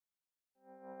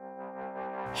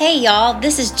Hey y'all,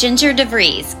 this is Ginger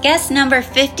DeVries, guest number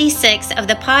 56 of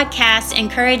the podcast,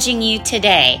 encouraging you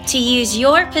today to use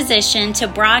your position to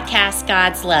broadcast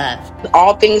God's love.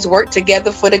 All things work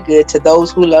together for the good to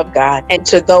those who love God and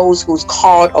to those who's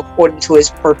called according to his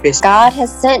purpose. God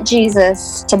has sent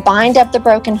Jesus to bind up the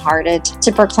brokenhearted,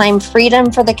 to proclaim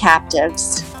freedom for the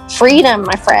captives. Freedom,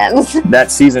 my friends.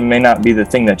 That season may not be the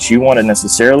thing that you wanted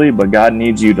necessarily, but God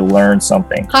needs you to learn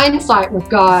something. Hindsight with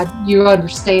God, you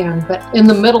understand, but in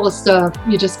the middle of stuff,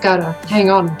 you just gotta hang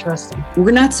on and trust him.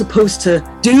 We're not supposed to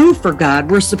do for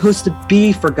God. We're supposed to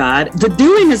be for God. The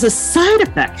doing is a side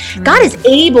effect. God is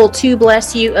able to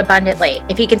bless you abundantly.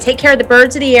 If he can take care of the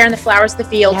birds of the air and the flowers of the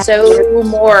field, so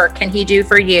more can he do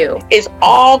for you. It's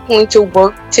all going to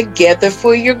work together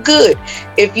for your good.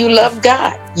 If you love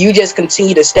God, you just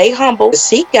continue to stay humble,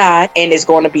 seek God, and it's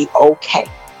going to be okay.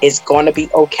 It's going to be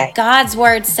okay. God's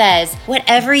word says,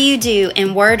 whatever you do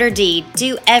in word or deed,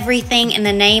 do everything in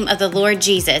the name of the Lord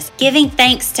Jesus, giving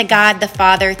thanks to God the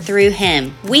Father through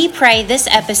him. We pray this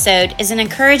episode is an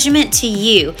encouragement to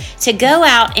you to go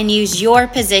out and use your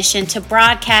position to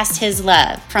broadcast his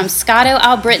love. From Scotto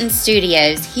Albritton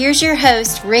Studios, here's your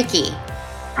host, Ricky.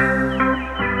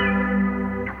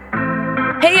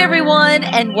 Hey everyone,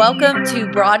 and welcome to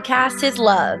Broadcast His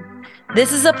Love.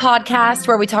 This is a podcast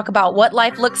where we talk about what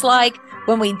life looks like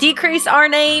when we decrease our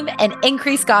name and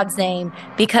increase God's name,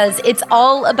 because it's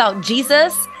all about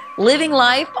Jesus living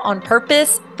life on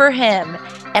purpose for him.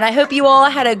 And I hope you all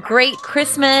had a great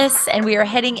Christmas, and we are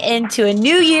heading into a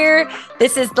new year.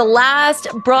 This is the last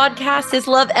Broadcast His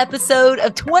Love episode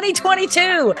of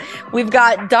 2022. We've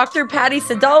got Dr. Patty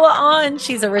Sadala on.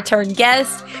 She's a return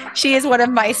guest. She is one of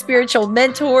my spiritual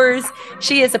mentors.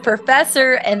 She is a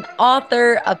professor and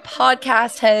author, a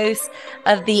podcast host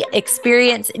of the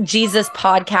Experience Jesus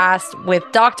podcast with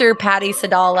Dr. Patty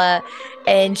Sadala.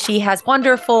 And she has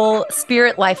wonderful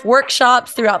spirit life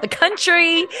workshops throughout the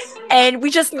country. And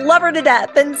we just love her to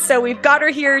death. And so we've got her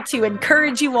here to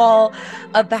encourage you all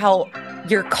about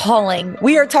your calling.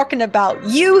 We are talking about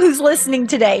you who's listening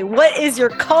today. What is your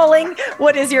calling?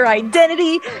 What is your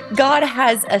identity? God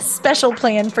has a special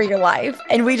plan for your life,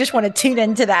 and we just want to tune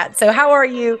into that. So how are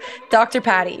you, Dr.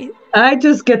 Patty? I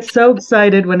just get so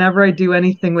excited whenever I do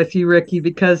anything with you, Ricky,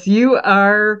 because you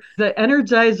are the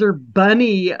Energizer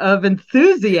bunny of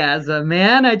enthusiasm,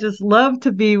 man. I just love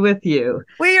to be with you.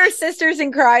 We are sisters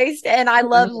in Christ, and I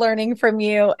love learning from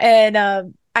you.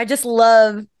 And I just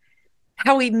love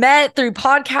how we met through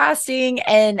podcasting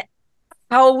and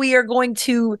how we are going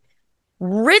to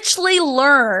richly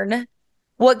learn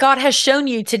what God has shown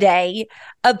you today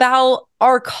about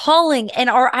our calling and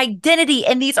our identity.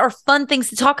 And these are fun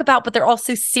things to talk about, but they're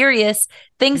also serious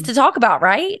things to talk about,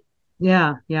 right?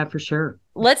 Yeah, for sure.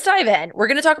 Let's dive in. We're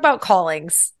going to talk about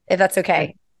callings, if that's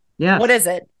okay. Yeah. What is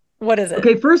it?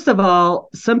 Okay, first of all,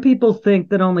 some people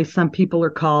think that only some people are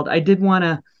called. I did want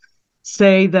to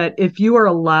say that if you are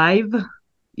alive,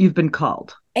 you've been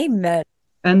called. Amen.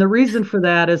 And the reason for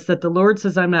that is that the Lord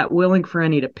says, I'm not willing for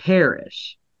any to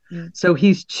perish. So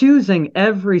he's choosing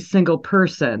every single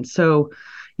person. So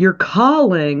your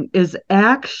calling is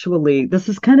actually, this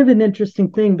is kind of an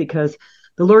interesting thing, because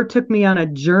the Lord took me on a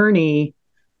journey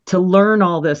to learn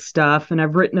all this stuff. And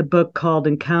I've written a book called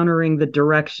Encountering the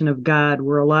Direction of God,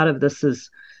 where a lot of this is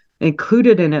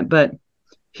included in it. But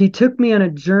he took me on a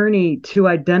journey to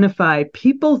identify,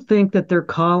 people think that their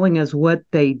calling is what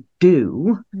they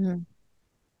do.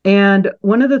 And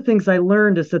one of the things I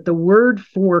learned is that the word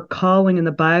for calling in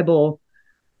the Bible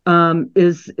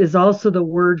is also the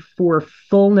word for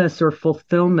fullness or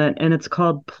fulfillment, and it's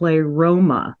called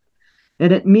pleroma.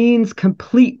 And it means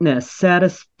completeness,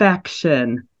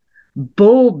 satisfaction,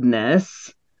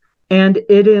 boldness, and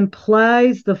it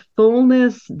implies the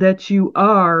fullness that you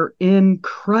are in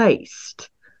Christ.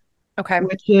 Okay.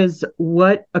 Which is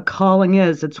what a calling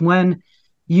is. It's when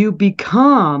you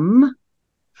become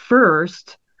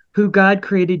first who God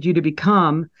created you to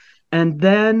become, and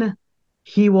then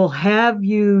he will have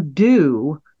you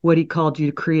do what he called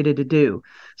you created to do.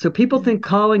 So people think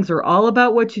callings are all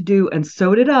about what you do, and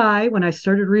so did I when I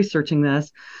started researching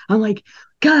this. I'm like,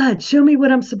 God, show me what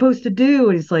I'm supposed to do.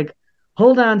 And he's like,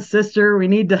 hold on, sister, we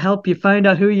need to help you find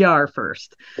out who you are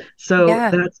first. So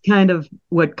that's kind of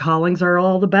what callings are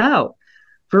all about.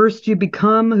 First, you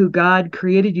become who God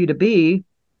created you to be,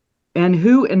 and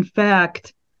who, in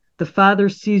fact, the Father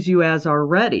sees you as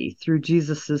already through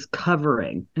Jesus's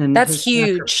covering. And that's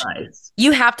huge. Sacrifice.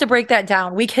 You have to break that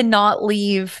down. We cannot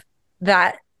leave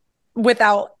that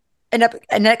without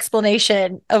an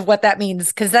explanation of what that means,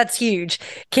 because that's huge.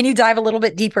 Can you dive a little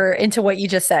bit deeper into what you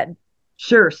just said?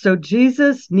 Sure. So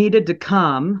Jesus needed to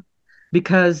come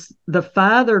because the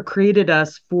Father created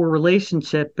us for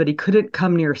relationship, but he couldn't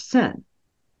come near sin.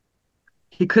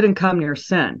 He couldn't come near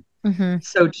sin. Mm-hmm.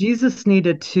 So Jesus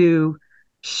needed to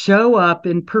show up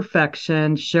in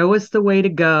perfection, show us the way to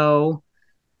go,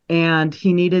 and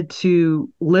he needed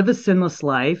to live a sinless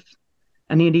life,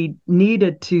 and he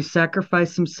needed to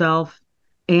sacrifice himself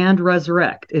and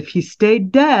resurrect. If he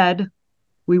stayed dead,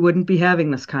 we wouldn't be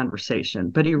having this conversation,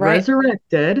 but he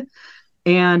resurrected.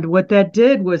 And what that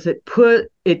did was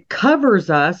it covers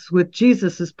us with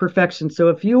Jesus's perfection. So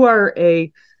if you are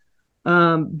a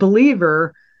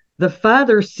believer, the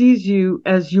Father sees you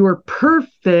as your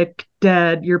perfect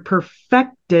dead, your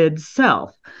perfected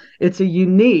self. It's a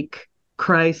unique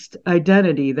Christ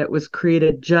identity that was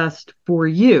created just for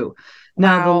you.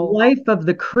 Now, the life of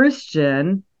the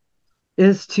Christian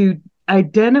is to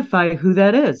identify who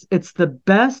that is. It's the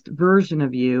best version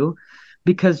of you,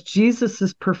 because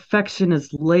Jesus's perfection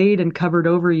is laid and covered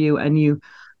over you, and you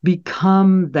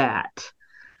become that.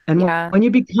 And when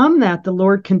you become that, the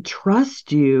Lord can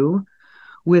trust you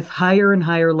with higher and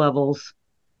higher levels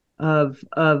of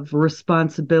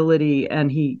responsibility,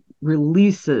 and he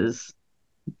releases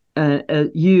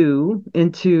you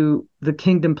into the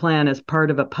kingdom plan as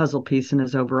part of a puzzle piece in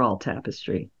his overall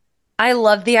tapestry. I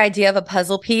love the idea of a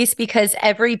puzzle piece, because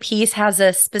every piece has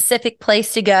a specific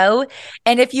place to go.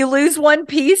 And if you lose one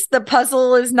piece, the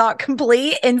puzzle is not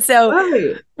complete. And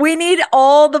so we need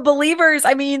all the believers.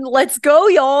 I mean, let's go,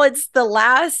 y'all. It's the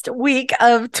last week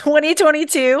of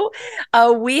 2022.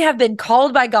 We have been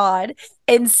called by God.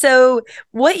 And so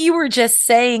what you were just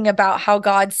saying about how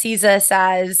God sees us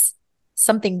as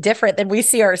something different than we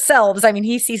see ourselves. I mean,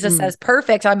 he sees us as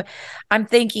perfect. I'm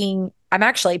thinking, I'm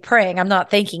actually praying. I'm not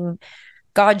thinking,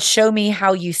 God, show me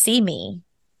how you see me.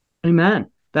 Amen.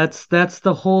 That's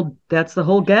the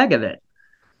whole gag of it.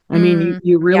 I mean,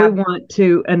 you really want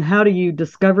to, and how do you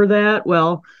discover that?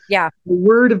 Well, the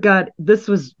Word of God, this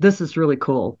is really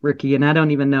cool, Ricky, and I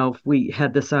don't even know if we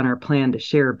had this on our plan to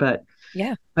share, but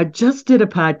I just did a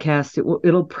podcast.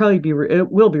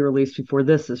 It will be released before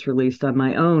this is released on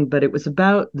my own, but it was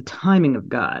about the timing of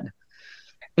God.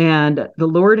 And the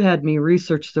Lord had me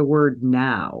research the word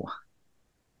now.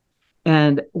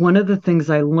 And one of the things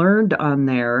I learned on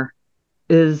there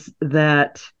is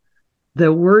that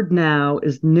the word now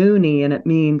is nooni, and it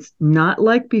means not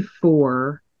like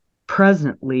before,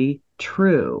 presently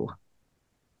true.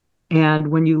 And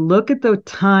when you look at the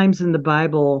times in the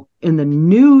Bible, in the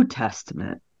New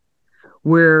Testament,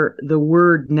 where the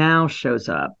word now shows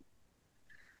up,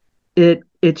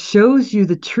 it shows you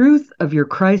the truth of your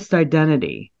Christ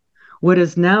identity. What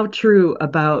is now true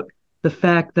about the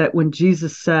fact that when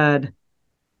Jesus said,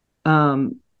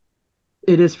 it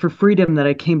is for freedom that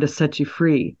I came to set you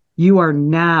free, you are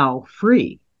now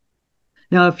free.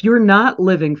 Now, if you're not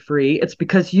living free, it's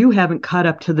because you haven't caught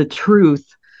up to the truth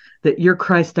that your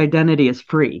Christ identity is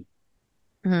free.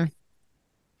 Mm-hmm.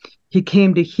 He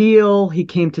came to heal. He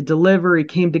came to deliver. He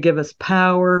came to give us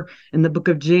power. In the book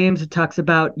of James, it talks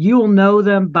about you will know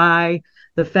them by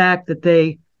the fact that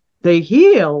they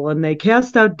heal and they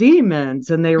cast out demons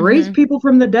and they raise people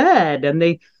from the dead. And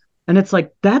it's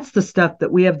like, that's the stuff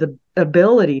that we have the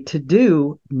ability to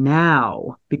do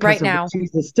now because of what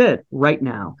Jesus did right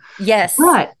now. Yes.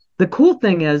 But the cool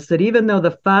thing is that even though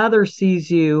the Father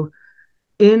sees you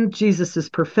in Jesus's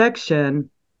perfection,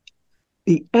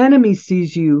 the enemy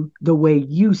sees you the way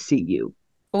you see you.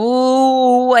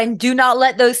 Oh, and do not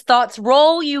let those thoughts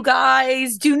roll, you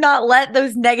guys. Do not let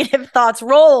those negative thoughts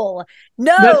roll.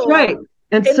 No. That's right.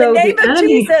 And in so the name of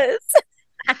Jesus.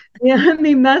 The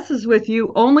enemy messes with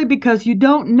you only because you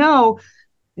don't know.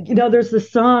 You know, there's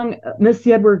this song,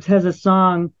 Missy Edwards has a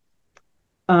song.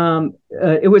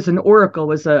 It was an oracle.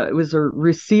 It was a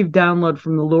received download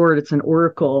from the Lord. It's an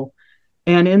oracle.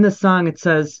 And in the song,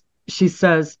 she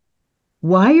says,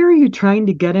 why are you trying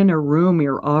to get in a room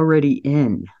you're already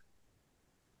in?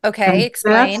 Okay, and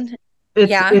explain.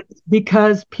 It's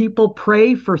because people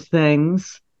pray for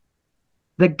things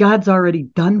that God's already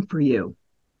done for you.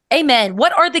 Amen.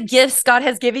 What are the gifts God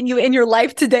has given you in your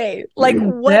life today? Like,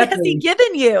 what has he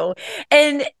given you?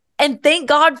 And thank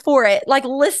God for it. Like,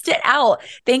 list it out.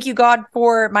 Thank you, God,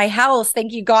 for my house.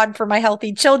 Thank you, God, for my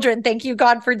healthy children. Thank you,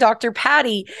 God, for Dr.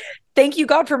 Patty. Thank you,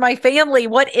 God, for my family.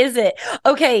 What is it?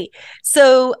 Okay.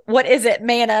 So what is it?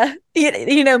 Manna.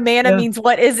 Manna means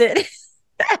what is it?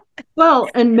 Well,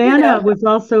 and manna was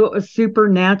also a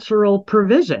supernatural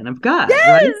provision of God.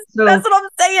 Yes, right? So, that's what I'm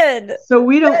saying. So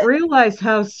we don't realize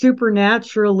how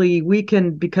supernaturally we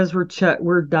can, because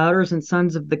we're daughters and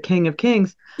sons of the King of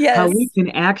Kings, how we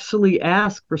can actually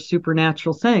ask for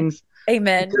supernatural things.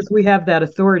 Amen. Because we have that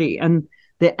authority. And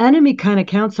the enemy kind of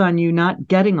counts on you not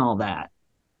getting all that.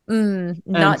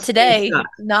 Not today.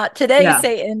 Not today, Yeah.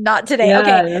 Satan. Not today. Yeah,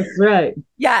 Okay. that's right.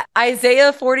 Yeah.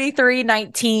 Isaiah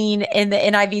 43:19 in the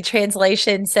NIV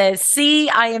translation says, "See,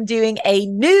 I am doing a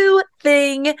new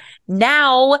thing.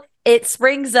 Now it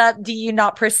springs up. Do you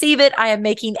not perceive it? I am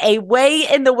making a way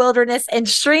in the wilderness and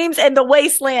streams in the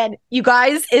wasteland." You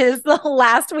guys, it is the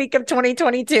last week of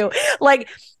 2022. Like,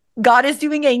 God is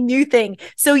doing a new thing.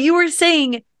 So you were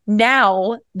saying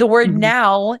now, the word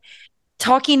now,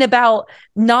 talking about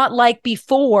not like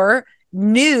before,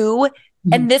 new.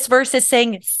 And this verse is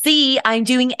saying, "See, I'm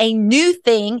doing a new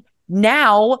thing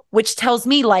now," which tells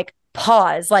me like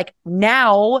pause, like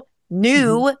now,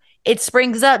 new, it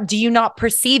springs up. Do you not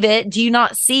perceive it? Do you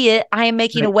not see it? I am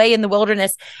making a way in the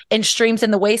wilderness and streams in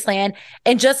the wasteland.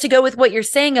 And just to go with what you're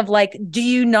saying of like, do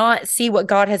you not see what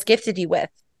God has gifted you with?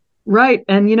 Right.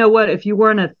 And you know what? If you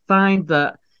want to find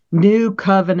the new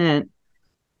covenant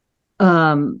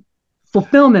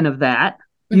fulfillment of that,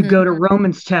 you go to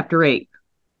Romans chapter 8.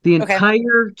 The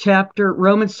entire chapter,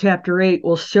 Romans chapter 8,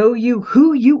 will show you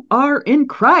who you are in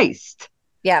Christ.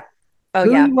 Yeah. Oh,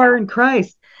 who yeah. you are in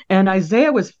Christ. And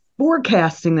Isaiah was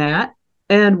forecasting that,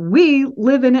 and we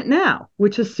live in it now,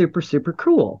 which is super, super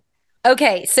cool.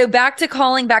 Okay. So back to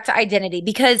identity,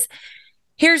 because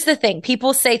here's the thing.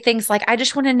 People say things like, "I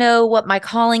just want to know what my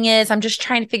calling is. I'm just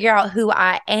trying to figure out who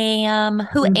I am.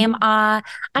 Who am I?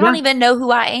 I don't even know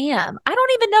who I am. I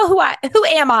don't even know who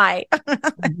am I?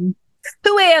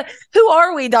 Who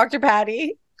are we, Dr.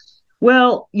 Patty?"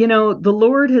 Well, you know, the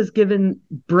Lord has given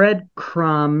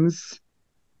breadcrumbs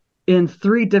in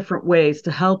 3 different ways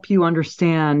to help you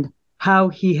understand how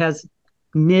he has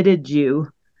knitted you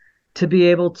to be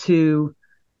able to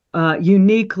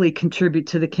uniquely contribute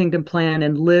to the kingdom plan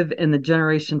and live in the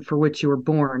generation for which you were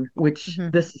born, which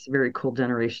this is a very cool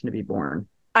generation to be born.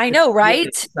 I know, right? Really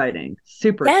exciting.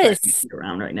 Super exciting to be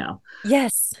around right now.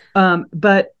 Yes.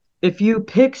 But if you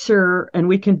picture, and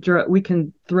we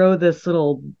can throw this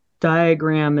little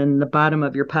diagram in the bottom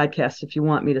of your podcast if you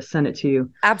want me to send it to you.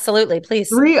 Absolutely, please.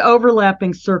 3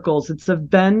 overlapping circles. It's a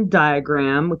Venn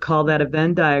diagram. We call that a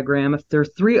Venn diagram. If there are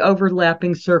 3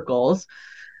 overlapping circles,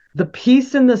 the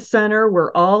piece in the center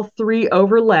where all 3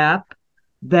 overlap,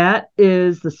 that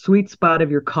is the sweet spot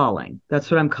of your calling. That's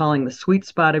what I'm calling the sweet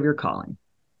spot of your calling.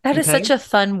 That is such a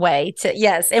fun way to,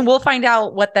 yes. And we'll find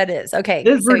out what that is. Okay.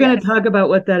 We're going to talk about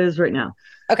what that is right now.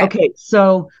 Okay.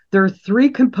 So there are 3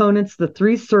 components. The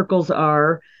 3 circles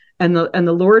are, and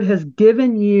the Lord has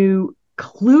given you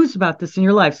clues about this in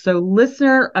your life. So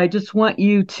listener, I just want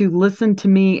you to listen to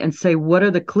me and say, what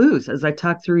are the clues as I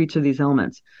talk through each of these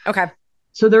elements? Okay.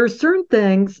 So there are certain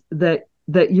things that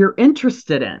you're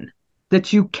interested in,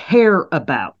 that you care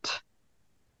about,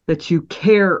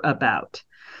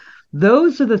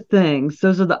 Those are the things,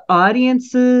 those are the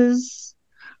audiences,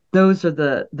 those are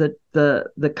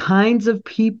the kinds of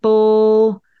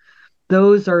people,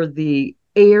 those are the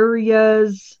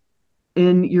areas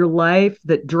in your life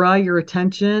that draw your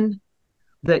attention,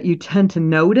 that you tend to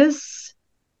notice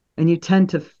and you tend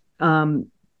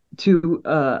to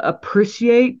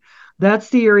appreciate. That's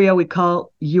the area we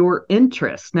call your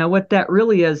interest. Now, what that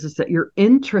really is that you're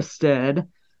interested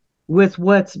with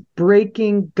what's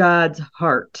breaking God's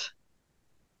heart.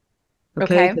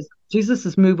 Okay? Because Jesus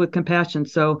is moved with compassion.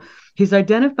 So he's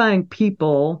identifying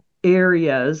people,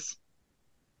 areas,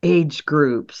 age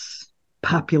groups,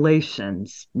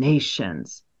 populations,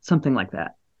 nations, something like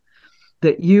that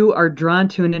you are drawn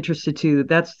to and interested to.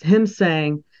 That's him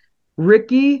saying,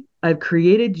 Ricky, I've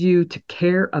created you to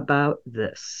care about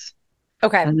this.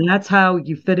 Okay. And that's how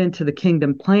you fit into the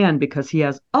kingdom plan, because he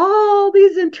has all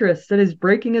these interests that is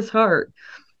breaking his heart.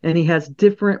 And he has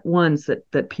different ones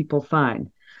that people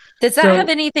find. Does that have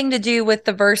anything to do with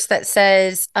the verse that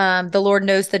says, the Lord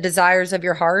knows the desires of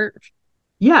your heart?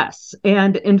 Yes.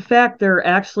 And in fact, there are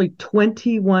actually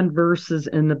 21 verses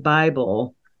in the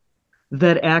Bible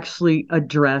that actually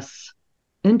address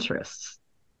interests.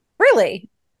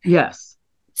 Really? Yes.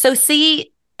 So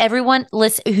see, everyone,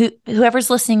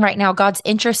 whoever's listening right now, God's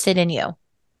interested in you.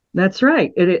 That's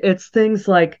right. It's things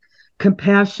like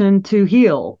compassion to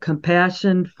heal,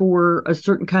 compassion for a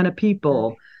certain kind of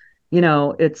people. You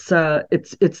know, it's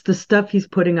the stuff he's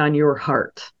putting on your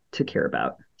heart to care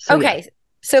about. So, okay. Yeah.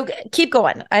 So keep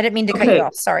going. I didn't mean to cut you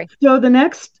off. Sorry. So the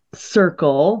next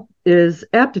circle is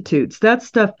aptitudes. That's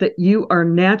stuff that you are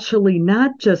naturally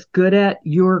not just good at,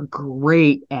 you're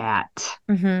great at.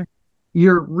 Mm-hmm.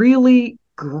 You're really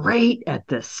great at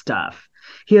this stuff.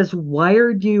 He has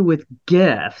wired you with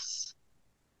gifts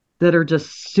that are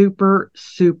just super,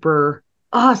 super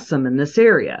awesome in this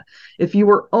area. If you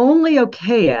were only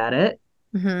okay at it,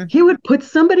 Mhm. He would put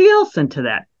somebody else into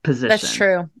that position. That's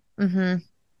true. Mm-hmm.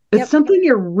 It's Yep. something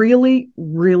you're really,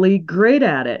 really great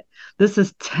at it. This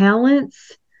is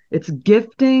talents, it's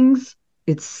giftings,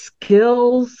 it's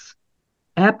skills,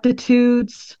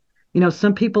 aptitudes.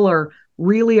 Some people are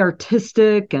really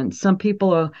artistic, and some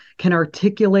people can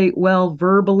articulate well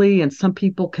verbally, and some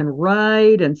people can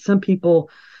write, and some people,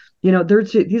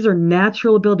 these are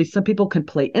natural abilities. Some people can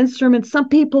play instruments. Some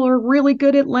people are really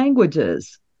good at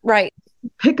languages. Right.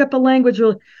 Pick up a language.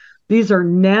 These are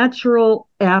natural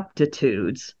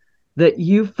aptitudes that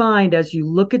you find as you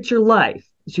look at your life.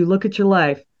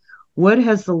 What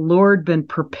has the Lord been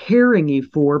preparing you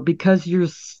for, because you're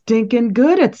stinking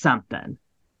good at something?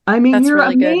 I mean, That's you're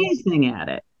really good. amazing at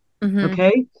it. Mhm.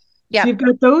 Okay? Yeah. So you've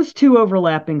got those two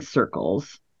overlapping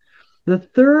circles. The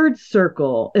third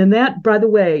circle, and that, by the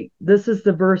way, this is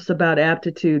the verse about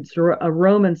aptitudes.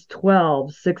 Romans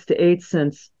 12, 6-8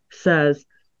 says,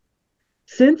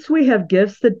 since we have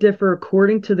gifts that differ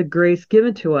according to the grace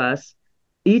given to us,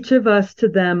 each of us to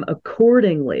them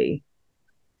accordingly.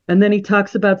 And then he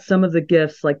talks about some of the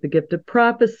gifts, like the gift of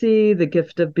prophecy, the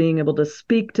gift of being able to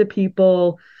speak to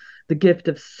people, the gift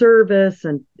of service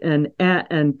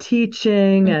and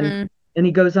teaching, Mhm. and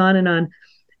he goes on and on.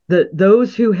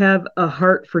 Those who have a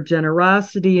heart for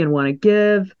generosity and want to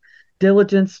give,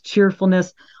 diligence,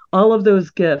 cheerfulness, all of those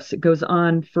gifts. It goes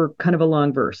on for kind of a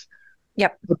long verse.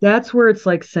 Yep. But that's where it's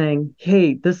like saying,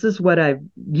 hey, this is what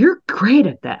you're great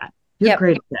at that. You're Yep.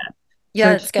 great at that.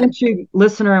 Yeah, So that's good.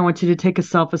 listener, I want you to take a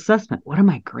self-assessment. What am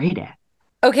I great at?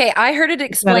 Okay, I heard it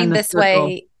explained the this circle.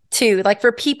 way too. Like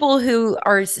for people who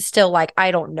are still like,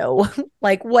 I don't know,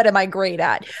 like, what am I great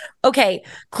at? Okay,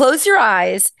 close your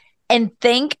eyes and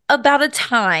think about a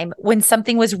time when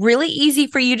something was really easy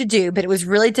for you to do, but it was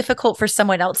really difficult for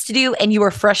someone else to do, and you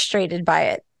were frustrated by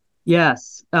it.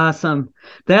 Yes, awesome.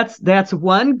 That's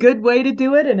one good way to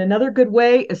do it, and another good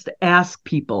way is to ask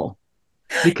people,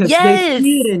 because they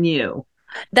see it in you.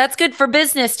 That's good for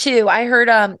business too. I heard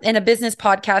in a business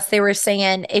podcast, they were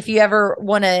saying, if you ever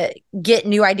want to get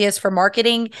new ideas for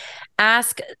marketing,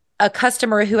 ask a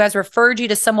customer who has referred you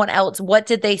to someone else, what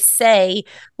did they say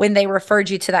when they referred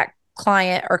you to that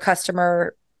client or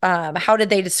customer? How did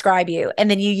they describe you? And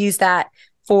then you use that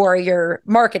for your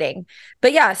marketing.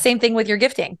 But yeah, same thing with your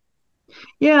gifting.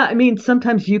 Yeah, I mean,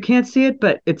 sometimes you can't see it,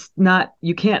 but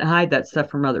you can't hide that stuff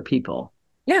from other people.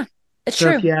 Yeah, it's so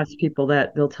true. If you ask people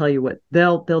that, they'll tell you what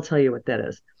that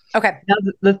is. Okay. Now,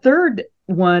 the third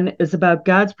one is about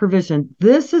God's provision.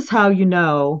 This is how you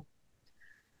know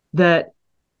that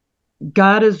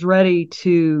God is ready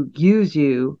to use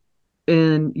you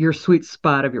in your sweet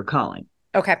spot of your calling.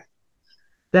 Okay.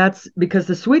 That's because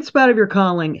the sweet spot of your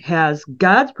calling has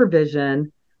God's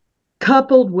provision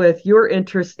coupled with your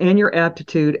interest and your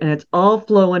aptitude, and it's all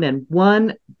flowing in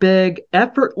one big,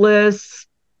 effortless,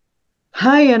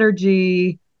 high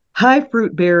energy, high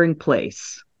fruit bearing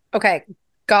place. Okay.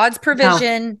 God's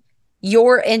provision,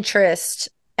 your interest,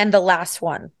 and the last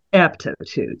one.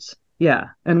 Aptitudes. Yeah.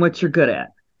 And what you're good at.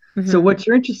 Mm-hmm. So what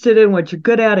you're interested in, what you're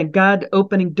good at, and God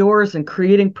opening doors and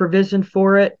creating provision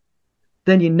for it,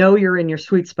 then you know you're in your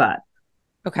sweet spot.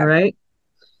 Okay. All right.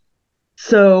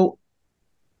 So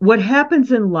what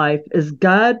happens in life is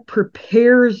God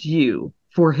prepares you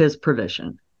for his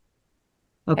provision.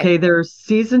 Okay. There's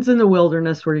seasons in the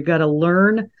wilderness where you got to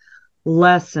learn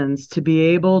lessons to be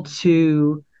able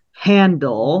to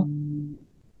handle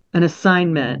an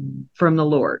assignment from the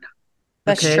Lord.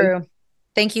 That's true.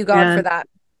 Thank you, God, for that.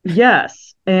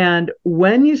 Yes. And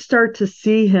when you start to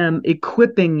see him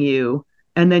equipping you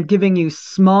and then giving you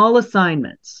small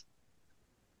assignments,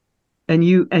 and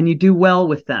you do well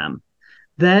with them,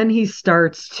 then he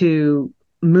starts to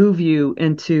move you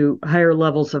into higher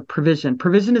levels of provision.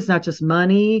 Provision is not just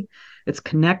money, it's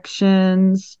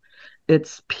connections,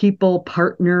 it's people,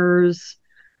 partners,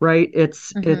 right?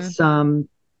 It's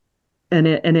and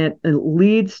it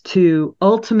leads to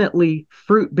ultimately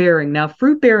fruit bearing. Now,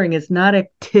 fruit bearing is not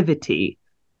activity.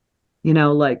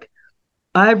 Like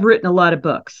I've written a lot of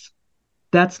books.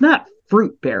 That's not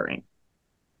fruit bearing.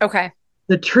 Okay.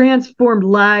 The transformed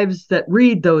lives that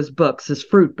read those books is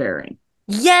fruit bearing.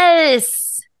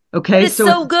 Yes. Okay. It's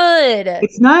so good.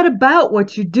 It's not about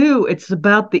what you do. It's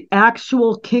about the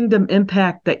actual kingdom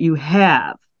impact that you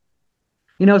have.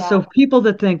 So people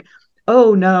that think,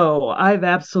 oh no, I've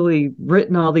absolutely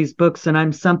written all these books and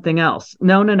I'm something else.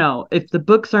 No. If the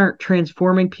books aren't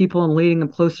transforming people and leading them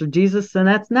closer to Jesus, then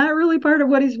that's not really part of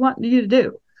what he's wanting you to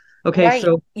do. Okay. Right.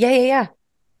 So yeah.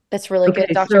 That's really good,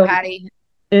 Dr. Patty.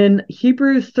 In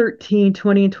Hebrews 13,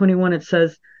 20 and 21, it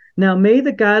says, now may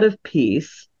the God of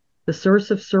peace, the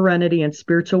source of serenity and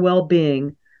spiritual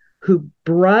well-being, who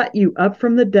brought you up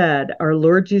from the dead, our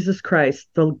Lord Jesus Christ,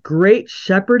 the great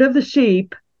shepherd of the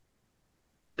sheep.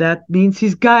 That means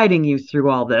he's guiding you through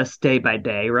all this day by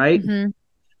day, right? Mm-hmm.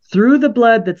 Through the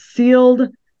blood that sealed,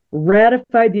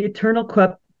 ratified the eternal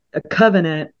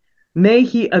covenant, may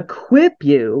he equip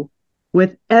you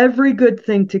with every good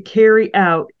thing to carry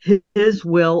out his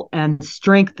will and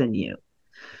strengthen you.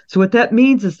 So what that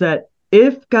means is that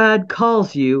if God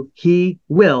calls you, he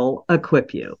will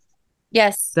equip you.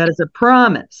 Yes. That is a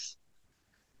promise.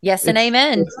 Yes and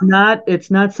amen. It's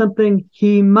not something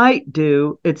he might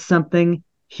do, it's something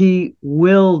he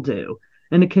will do.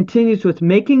 And it continues with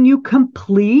making you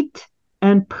complete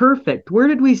and perfect. Where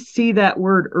did we see that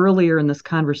word earlier in this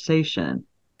conversation?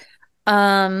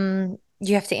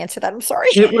 You have to answer that. I'm sorry.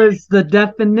 It was the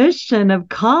definition of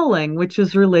calling, which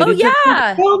is related to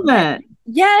fulfillment.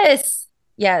 Yes.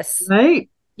 Yes. Right?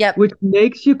 Yep. Which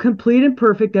makes you complete and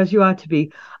perfect as you ought to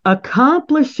be,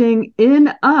 accomplishing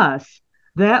in us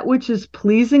that which is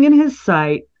pleasing in his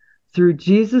sight through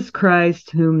Jesus Christ,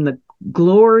 whom the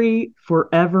glory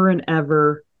forever and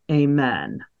ever.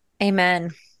 Amen.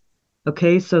 Amen.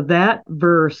 Okay, so that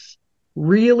verse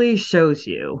really shows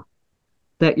you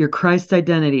that your Christ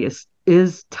identity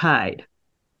is tied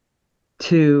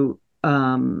to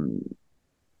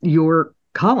your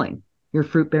calling, your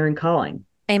fruit-bearing calling.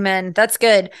 Amen. That's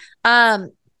good.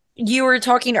 You were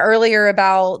talking earlier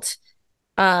about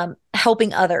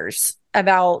helping others,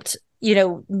 about,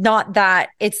 not that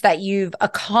it's that you've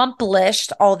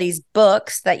accomplished all these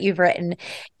books that you've written.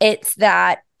 It's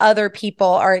that other people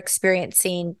are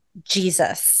experiencing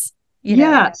Jesus.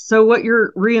 Yeah. So what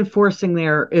you're reinforcing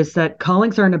there is that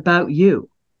callings aren't about you.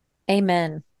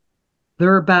 Amen.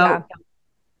 They're about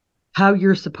how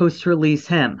you're supposed to release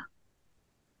him.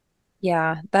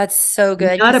 Yeah, that's so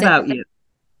good. Not about you.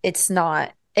 It's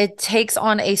not. It takes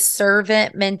on a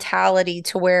servant mentality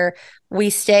to where we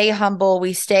stay humble,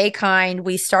 we stay kind,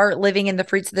 we start living in the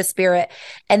fruits of the Spirit.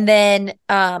 And then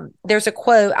there's a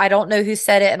quote, I don't know who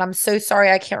said it, and I'm so sorry,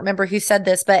 I can't remember who said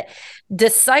this, but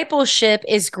discipleship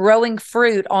is growing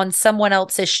fruit on someone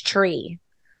else's tree.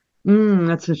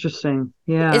 That's interesting.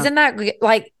 Yeah. Isn't that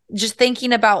like just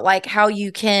thinking about like how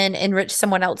you can enrich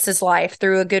someone else's life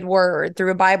through a good word,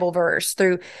 through a Bible verse,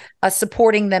 through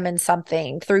supporting them in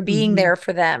something, through being there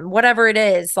for them, whatever it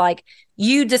is, like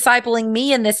you discipling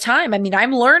me in this time. I mean,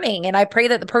 I'm learning, and I pray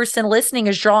that the person listening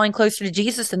is drawing closer to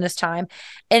Jesus in this time,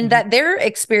 and that they're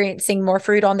experiencing more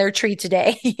fruit on their tree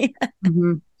today.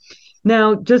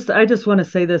 Now, I just want to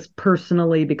say this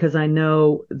personally, because I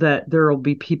know that there will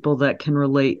be people that can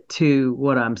relate to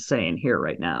what I'm saying here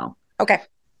right now. Okay.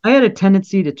 I had a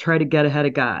tendency to try to get ahead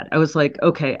of God. I was like,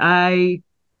 okay, I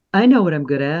know what I'm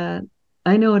good at.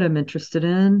 I know what I'm interested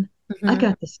in. I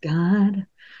got this, God.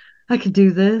 I can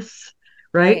do this.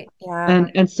 Right. Yeah.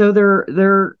 And so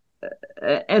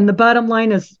and the bottom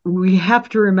line is we have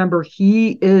to remember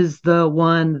he is the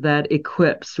one that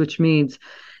equips, which means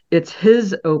it's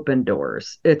his open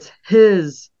doors. It's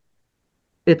his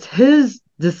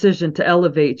decision to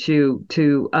elevate you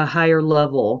to a higher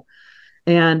level.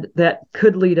 And that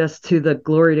could lead us to the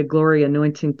glory to glory,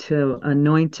 anointing to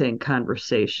anointing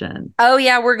conversation. Oh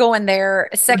yeah, we're going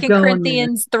there. 2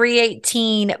 Corinthians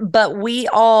 3:18. But we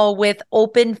all with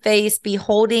open face,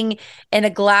 beholding in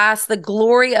a glass the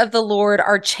glory of the Lord,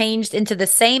 are changed into the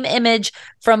same image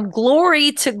from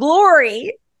glory to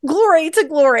glory. Glory to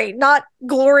glory, not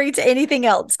glory to anything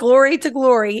else. Glory to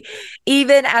glory,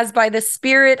 even as by the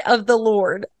Spirit of the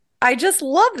Lord. I just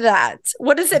love that.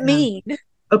 What does it mean?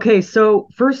 Okay, so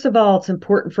first of all, it's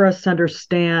important for us to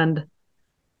understand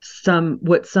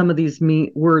what some of these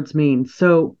words mean.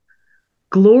 So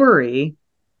glory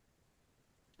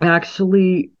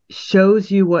actually shows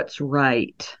you what's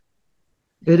right.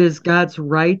 It is God's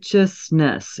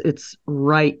righteousness. It's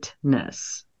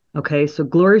rightness. Okay, so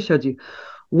glory shows you.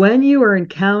 When you are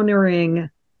encountering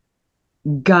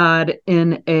God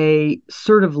in a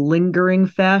sort of lingering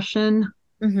fashion,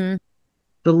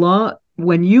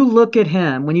 when you look at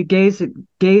him, when you gaze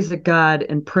at God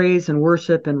in praise and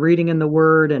worship and reading in the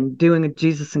word and doing a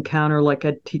Jesus encounter like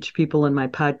I teach people in my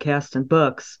podcast and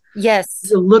books. Yes.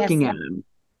 You're looking at him.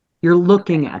 You're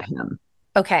looking at him.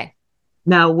 Okay.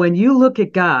 Now, when you look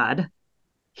at God,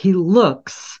 he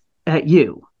looks at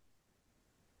you.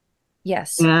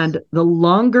 Yes. And the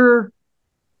longer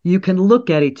you can look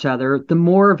at each other, the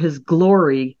more of his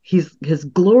glory, his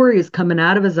glory is coming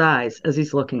out of his eyes as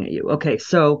he's looking at you. Okay.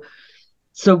 So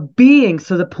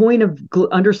the point of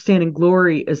understanding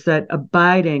glory is that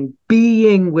abiding,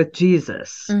 being with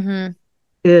Jesus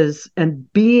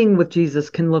and being with Jesus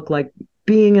can look like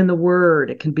being in the Word.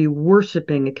 It can be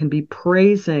worshiping. It can be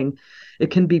praising.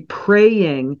 It can be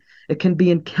praying. It can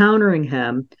be encountering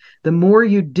Him. The more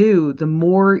you do, the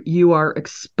more you are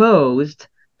exposed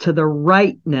to the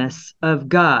rightness of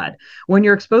God. When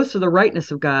you're exposed to the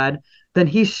rightness of God, then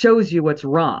He shows you what's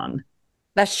wrong.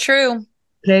 That's true.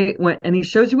 Okay, and He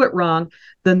shows you what's wrong,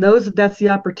 then that's the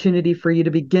opportunity for you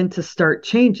to begin to start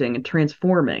changing and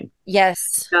transforming.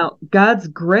 Yes. Now, God's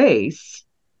grace,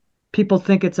 people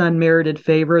think it's unmerited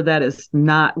favor. That is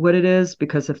not what it is,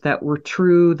 because if that were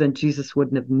true, then Jesus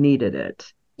wouldn't have needed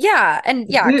it. Yeah. And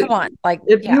come on. Like,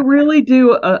 if you really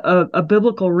do a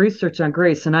biblical research on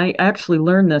grace, and I actually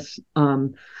learned this, I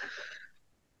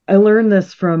learned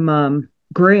this from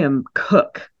Graham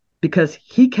Cook, because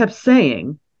he kept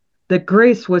saying that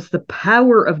grace was the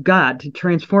power of God to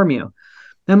transform you.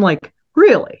 I'm like,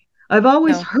 really? I've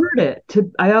always heard it.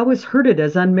 I always heard it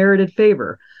as unmerited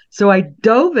favor. So I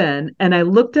dove in and I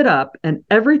looked it up, and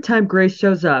every time grace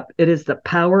shows up, it is the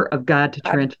power of God to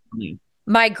transform you.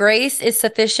 My grace is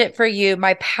sufficient for you.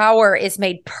 My power is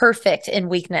made perfect in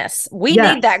weakness. We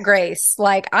need that grace.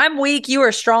 Like, I'm weak, you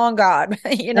are strong, God.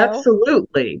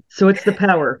 Absolutely. So it's the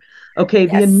power. Okay,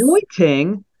 yes.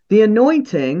 The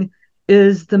anointing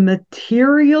is the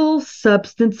material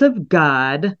substance of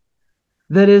God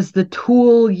that is the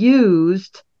tool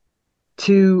used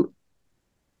to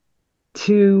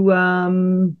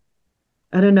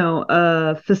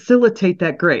facilitate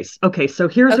that grace. Okay, so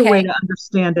here's a way to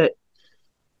understand it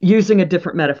using a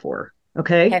different metaphor.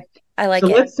 Okay. I like it.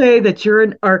 So let's say that you're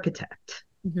an architect,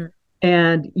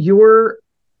 and you're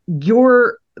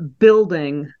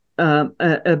building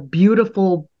a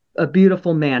beautiful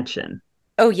mansion.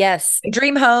 Oh yes,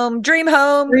 dream home. Come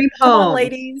on,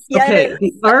 ladies. Yes. Okay,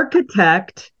 the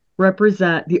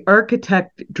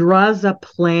architect draws up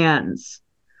plans.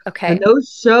 Okay, and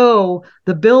those show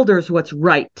the builders what's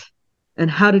right and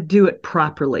how to do it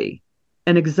properly,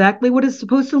 and exactly what it's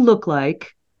supposed to look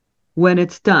like when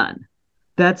it's done.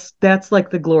 That's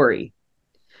like the glory.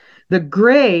 The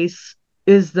grace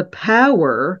is the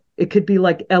power. It could be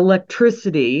like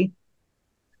electricity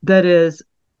that is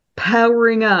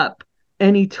powering up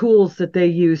any tools that they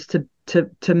use to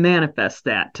manifest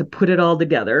that, to put it all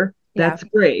together. That's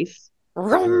grace.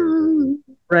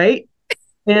 Right?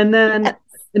 And then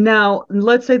now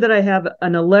let's say that I have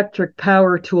an electric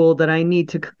power tool that I need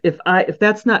to, if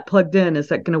that's not plugged in, is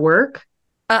that going to work?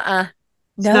 No,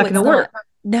 it's not going to work.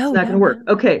 No, it's not going to work.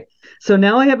 Okay. So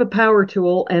now I have a power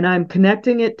tool and I'm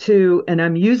connecting it to, and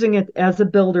I'm using it as a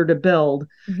builder to build.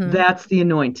 That's the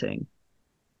anointing.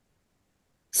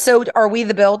 So are we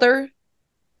the builder?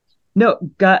 No,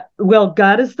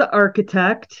 God is the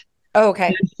architect. Oh, okay.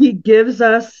 And He gives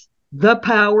us the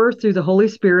power through the Holy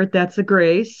Spirit. That's the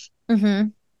grace.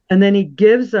 And then He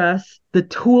gives us the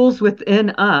tools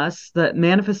within us, the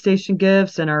manifestation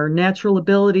gifts and our natural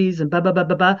abilities and blah, blah, blah,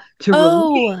 blah, blah, to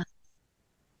release.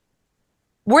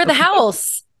 We're the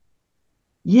house.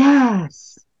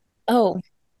 Yes. Oh,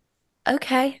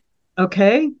 okay.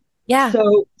 Okay. Yeah.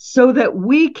 So that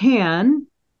we can,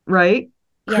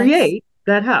 create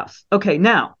that house. Okay.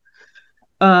 Now,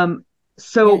 when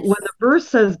the verse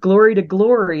says glory to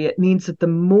glory, it means that the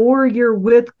more you're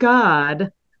with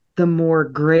God, the more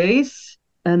grace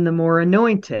and the more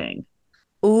anointing.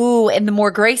 Ooh, and the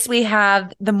more grace we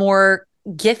have, the more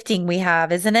gifting we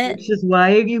have, isn't it? Which is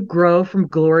why you grow from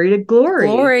glory to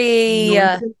glory.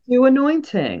 Anointing to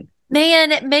anointing.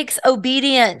 Man, it makes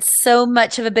obedience so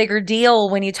much of a bigger deal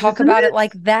when you talk about it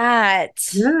like that.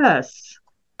 Yes.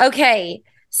 Okay.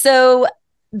 So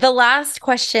the last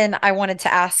question I wanted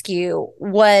to ask you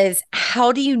was,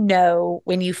 how do you know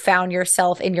when you found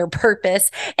yourself in your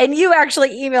purpose? And you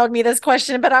actually emailed me this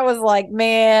question, but I was like,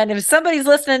 man, if somebody's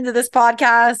listening to this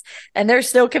podcast and they're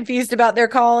still confused about their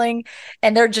calling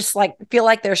and they're just like, feel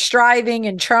like they're striving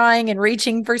and trying and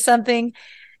reaching for something,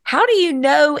 how do you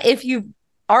know if you've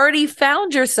already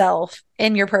found yourself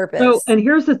in your purpose? So, and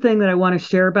here's the thing that I want to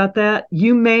share about that.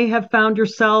 You may have found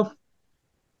yourself.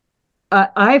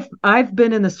 I've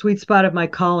been in the sweet spot of my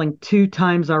calling 2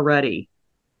 times already.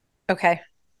 Okay.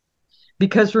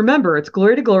 Because remember, it's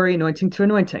glory to glory, anointing to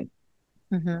anointing.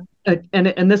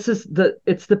 And this is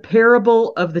it's the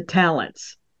parable of the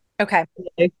talents. Okay.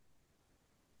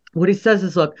 What He says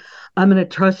is, look, I'm going to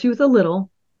trust you with a little.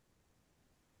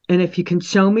 And if you can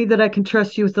show me that I can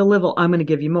trust you with a little, I'm going to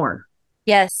give you more.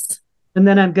 Yes. And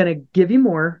then I'm going to give you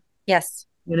more. Yes.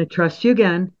 I'm going to trust you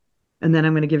again. And then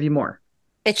I'm going to give you more.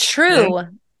 It's true. Right?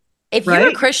 If you're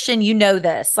a Christian, you know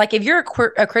this. Like, if you're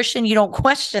a Christian, you don't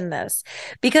question this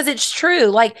because it's true.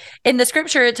 Like in the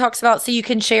scripture, it talks about so you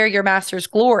can share your master's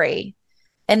glory.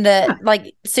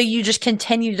 And so you just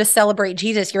continue to celebrate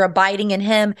Jesus. You're abiding in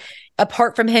him.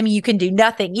 Apart from him, you can do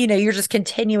nothing. You're just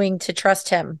continuing to trust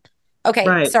him. Okay.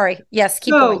 Right. Sorry. Yes.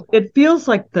 Keep going. It feels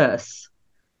like this.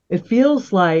 It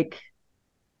feels like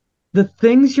the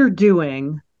things you're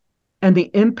doing and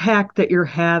the impact that you're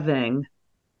having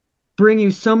bring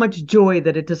you so much joy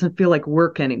that it doesn't feel like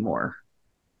work anymore.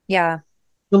 Yeah.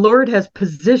 The Lord has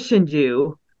positioned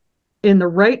you in the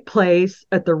right place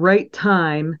at the right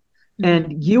time,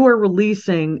 and you are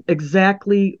releasing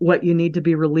exactly what you need to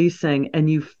be releasing. And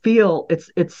you feel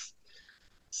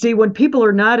see, when people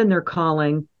are not in their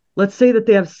calling, let's say that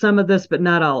they have some of this, but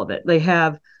not all of it. They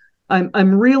have,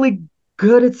 I'm really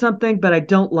good at something, but I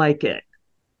don't like it.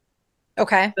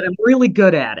 Okay. But I'm really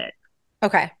good at it.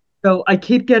 Okay. So I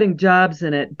keep getting jobs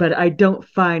in it, but I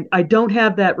don't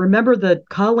have that. Remember, the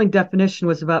calling definition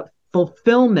was about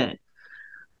fulfillment.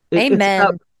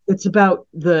 Amen. It's about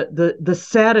the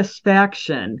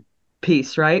satisfaction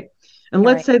piece, right? And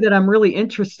let's say that I'm really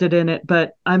interested in it,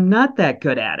 but I'm not that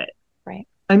good at it. Right.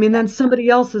 I mean, then somebody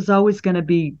else is always going to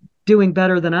be doing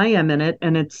better than I am in it,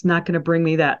 and it's not going to bring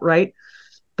me that, right?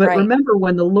 But remember,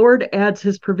 when the Lord adds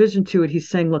his provision to it, he's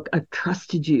saying, look, I've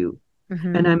trusted you,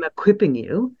 and I'm equipping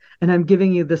you, and I'm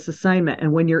giving you this assignment.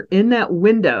 And when you're in that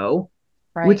window,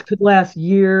 which could last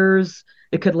years,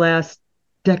 it could last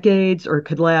decades, or it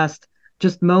could last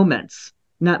just moments,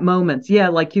 not moments. Yeah,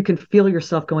 like you can feel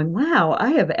yourself going, wow,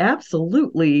 I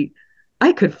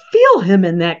could feel him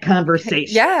in that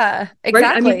conversation. Yeah, exactly.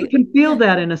 Right? I mean, you can feel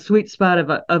that in a sweet spot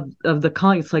of the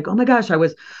calling. It's like, oh my gosh, I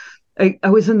was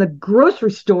in the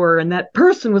grocery store and that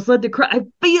person was led to cry. I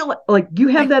feel it. Like you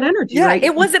have that energy, right?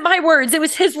 It wasn't my words. It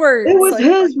was his words. It was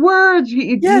his words.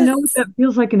 You know what that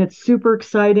feels like, and it's super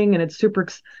exciting, and it's super.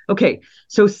 Okay,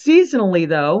 so seasonally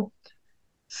though,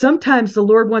 sometimes the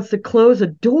Lord wants to close a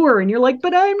door and you're like,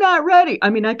 but I'm not ready. I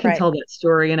mean, I can tell that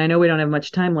story, and I know we don't have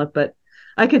much time left, but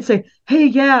I could say, hey,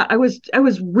 yeah, I was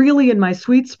really in my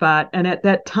sweet spot. And at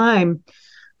that time,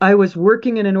 I was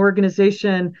working in an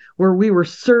organization where we were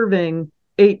serving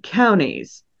 8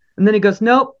 counties. And then he goes,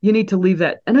 nope, you need to leave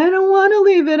that. And I don't want to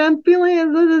leave it. I'm feeling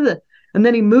it. Blah, blah, blah. And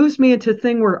then he moves me into a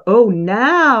thing where,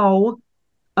 now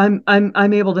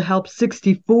I'm able to help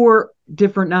 64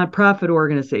 different nonprofit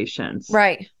organizations.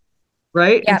 Right.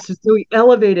 Right. Yeah. And so he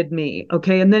elevated me.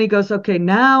 Okay. And then he goes, okay,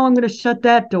 now I'm going to shut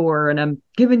that door, and I'm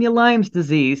giving you Lyme's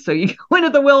disease. So you go into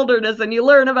the wilderness and you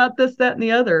learn about this, that, and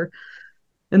the other.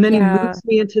 And then he moves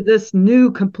me into this new,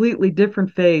 completely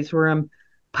different phase where I'm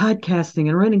podcasting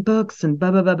and writing books and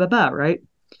blah, blah, blah, blah, blah. Right.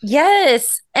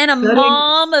 Yes. And a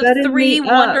mom of 3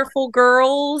 wonderful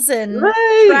girls, and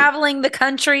traveling the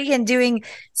country and doing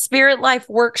Spirit Life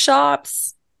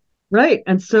workshops. Right.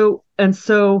 And so,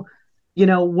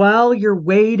 while you're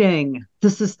waiting,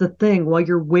 this is the thing, while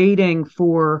you're waiting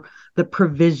for the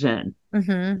provision,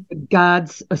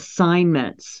 God's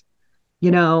assignments,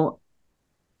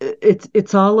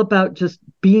 it's all about just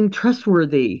being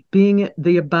trustworthy, being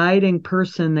the abiding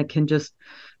person that can just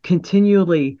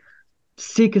continually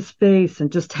seek his face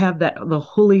and just have the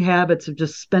holy habits of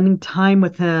just spending time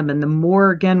with him. And the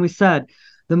more, again, we said,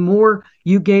 the more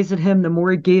you gaze at him, the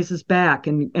more he gazes back,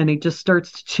 and he just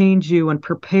starts to change you and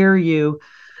prepare you.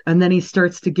 And then he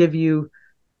starts to give you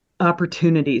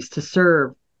opportunities to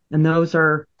serve. And those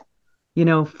are,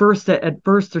 first at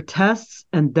first they're tests,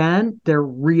 and then they're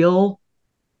real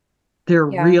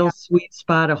sweet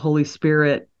spot of Holy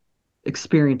Spirit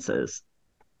experiences.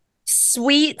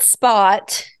 Sweet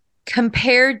spot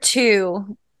compared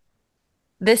to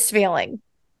this feeling.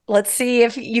 Let's see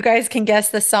if you guys can guess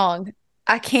the song.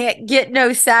 I can't get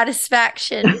no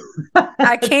satisfaction.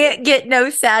 I can't get no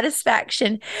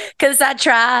satisfaction because I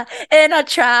try and I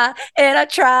try and I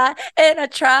try and I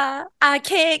try. I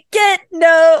can't get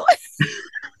no.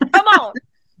 Come on.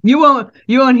 You won't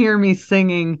hear me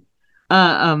singing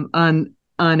on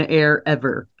air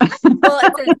ever. Well,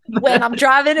 when I'm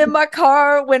driving in my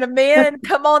car, when a man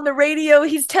come on the radio,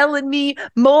 he's telling me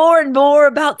more and more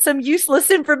about some useless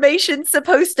information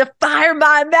supposed to fire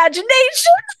my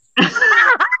imagination.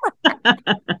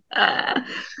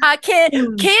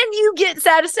 Can you get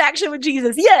satisfaction with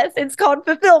Jesus? Yes, it's called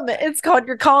fulfillment. It's called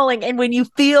your calling. And when you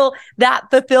feel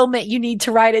that fulfillment, you need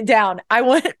to write it down. I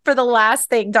want, for the last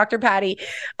thing, Dr. Patty,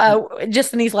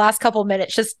 just in these last couple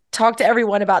minutes, just talk to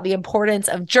everyone about the importance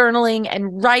of journaling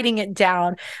and writing it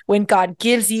down when God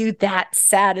gives you that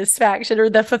satisfaction or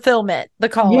the fulfillment, the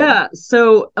calling. Yeah.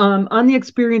 So on the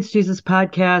Experience Jesus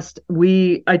podcast,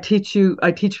 I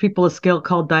teach people a skill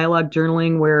called dialogue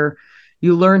journaling, where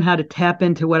you learn how to tap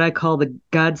into what I call the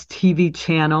God's TV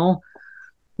channel,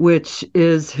 which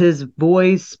is his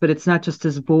voice, but it's not just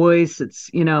his voice. It's,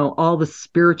 all the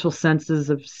spiritual senses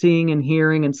of seeing and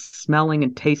hearing and smelling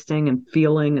and tasting and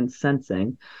feeling and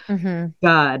sensing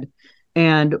God.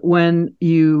 And when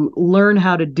you learn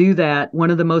how to do that,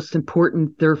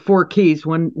 there are 4 keys.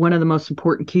 One of the most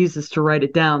important keys is to write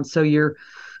it down. So you're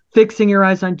fixing your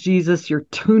eyes on Jesus, you're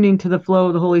tuning to the flow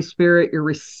of the Holy Spirit, you're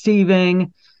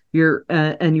receiving,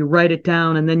 and you write it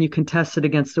down, and then you can test it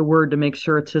against a word to make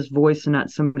sure it's his voice and not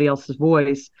somebody else's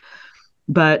voice.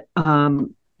 But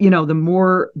the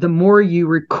more you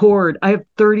record, I have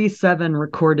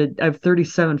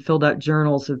 37 filled out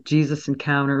journals of Jesus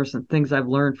encounters and things I've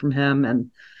learned from him.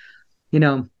 And,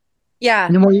 and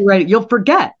the more you write it, you'll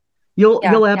forget.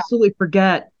 You'll absolutely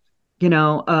forget,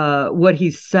 what he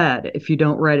said if you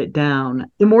don't write it down.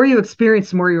 The more you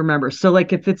experience, the more you remember. So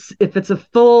like if it's a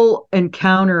full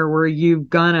encounter where you've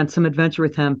gone on some adventure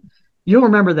with him, you'll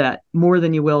remember that more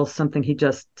than you will something he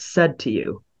just said to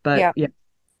you. But yeah.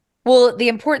 Well, the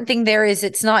important thing there is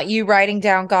it's not you writing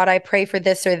down, God, I pray for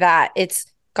this or that. It's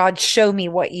God, show me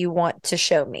what you want to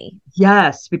show me.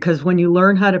 Yes, because when you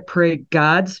learn how to pray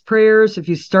God's prayers, if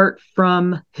you start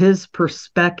from his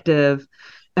perspective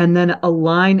and then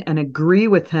align and agree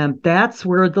with him, that's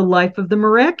where the life of the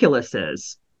miraculous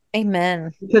is.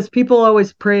 Amen. Because people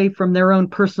always pray from their own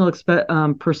personal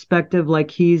perspective, like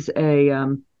he's a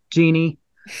genie.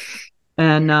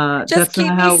 And just that's keep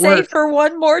not how me it safe works. for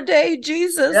one more day,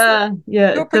 Jesus. Yeah,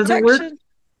 Your it doesn't work. protection.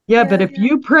 Yeah, but if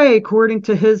you pray according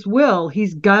to his will,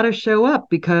 he's got to show up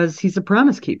because he's a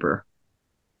promise keeper.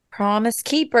 Promise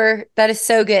keeper. That is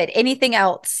so good. Anything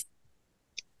else?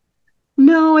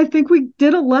 No, I think we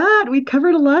did a lot. We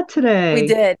covered a lot today. We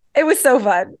did. It was so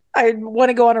fun. I want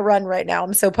to go on a run right now.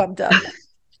 I'm so pumped up.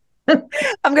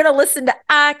 I'm going to listen to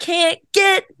I Can't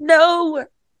Get No.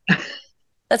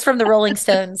 That's from the Rolling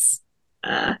Stones.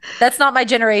 That's not my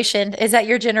generation. Is that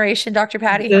your generation, Dr.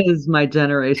 Patty? It is my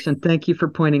generation. Thank you for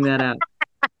pointing that out.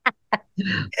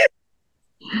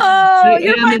 Oh,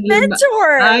 you're my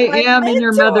mentor. I am in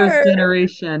your mother's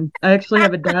generation. I actually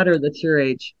have a daughter that's your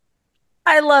age.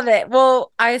 I love it.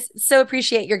 Well, I so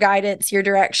appreciate your guidance, your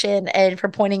direction, and for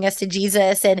pointing us to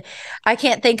Jesus. And I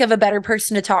can't think of a better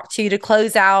person to talk to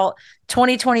close out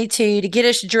 2022, to get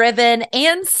us driven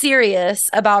and serious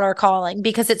about our calling,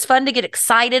 because it's fun to get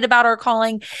excited about our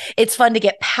calling. It's fun to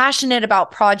get passionate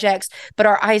about projects, but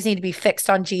our eyes need to be fixed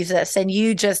on Jesus. And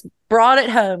you just brought it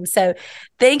home. So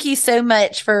thank you so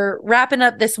much for wrapping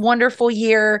up this wonderful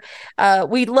year.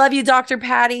 We love you, Dr.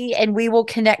 Patty, and we will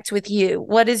connect with you.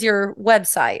 What is your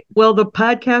website? Well, the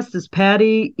podcast is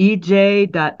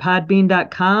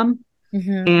pattyej.podbean.com.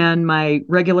 And my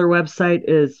regular website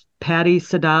is Patty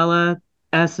Sadala,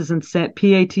 S as in Sam,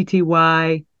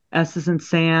 Patty, S as in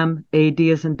Sam, AD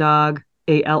as in dog,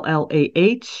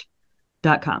 ALLAH.com.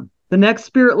 The next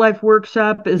Spirit Life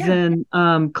Workshop is in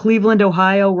Cleveland,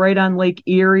 Ohio, right on Lake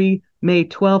Erie, May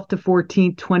 12th to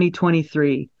 14th,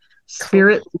 2023.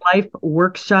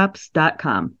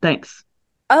 SpiritLifeWorkshops.com. Thanks.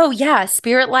 Oh, yeah.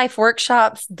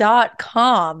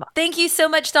 SpiritLifeWorkshops.com. Thank you so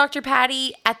much, Dr.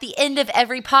 Patty. At the end of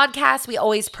every podcast, we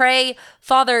always pray,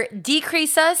 Father,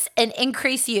 decrease us and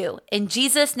increase you. In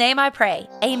Jesus' name I pray.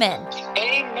 Amen.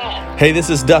 Amen. Hey, this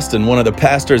is Dustin, one of the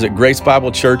pastors at Grace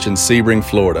Bible Church in Sebring,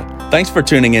 Florida. Thanks for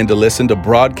tuning in to listen to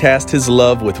Broadcast His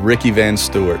Love with Ricky Van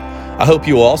Stewart. I hope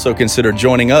you will also consider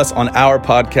joining us on our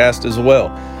podcast as well.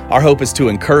 Our hope is to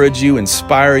encourage you,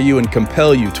 inspire you, and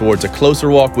compel you towards a closer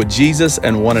walk with Jesus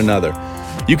and one another.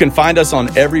 You can find us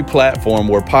on every platform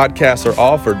where podcasts are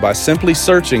offered by simply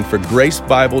searching for Grace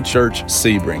Bible Church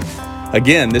Sebring.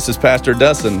 Again, this is Pastor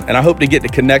Dustin, and I hope to get to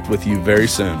connect with you very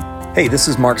soon. Hey, this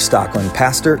is Mark Stockland,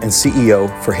 pastor and CEO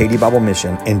for Haiti Bible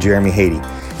Mission in Jeremy, Haiti.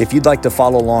 If you'd like to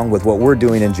follow along with what we're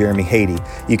doing in Jeremy, Haiti,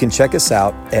 you can check us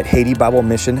out at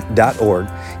HaitiBibleMission.org.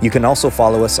 You can also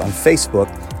follow us on Facebook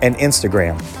and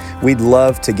Instagram. We'd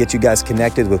love to get you guys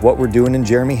connected with what we're doing in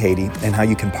Jeremy, Haiti, and how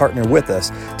you can partner with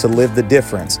us to live the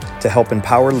difference, to help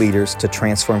empower leaders to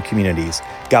transform communities.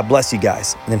 God bless you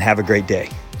guys, and have a great day.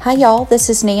 Hi, y'all. This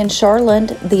is Nan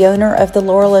Charland, the owner of the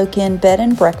Laurel Oak Inn Bed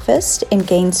and Breakfast in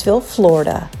Gainesville,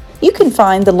 Florida. You can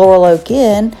find the Laurel Oak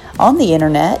Inn on the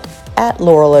internet at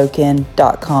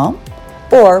laureloakinn.com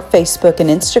or Facebook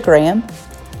and Instagram,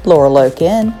 Laurel Oak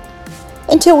Inn.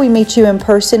 Until we meet you in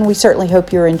person, we certainly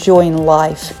hope you're enjoying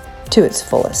life to its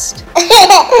fullest.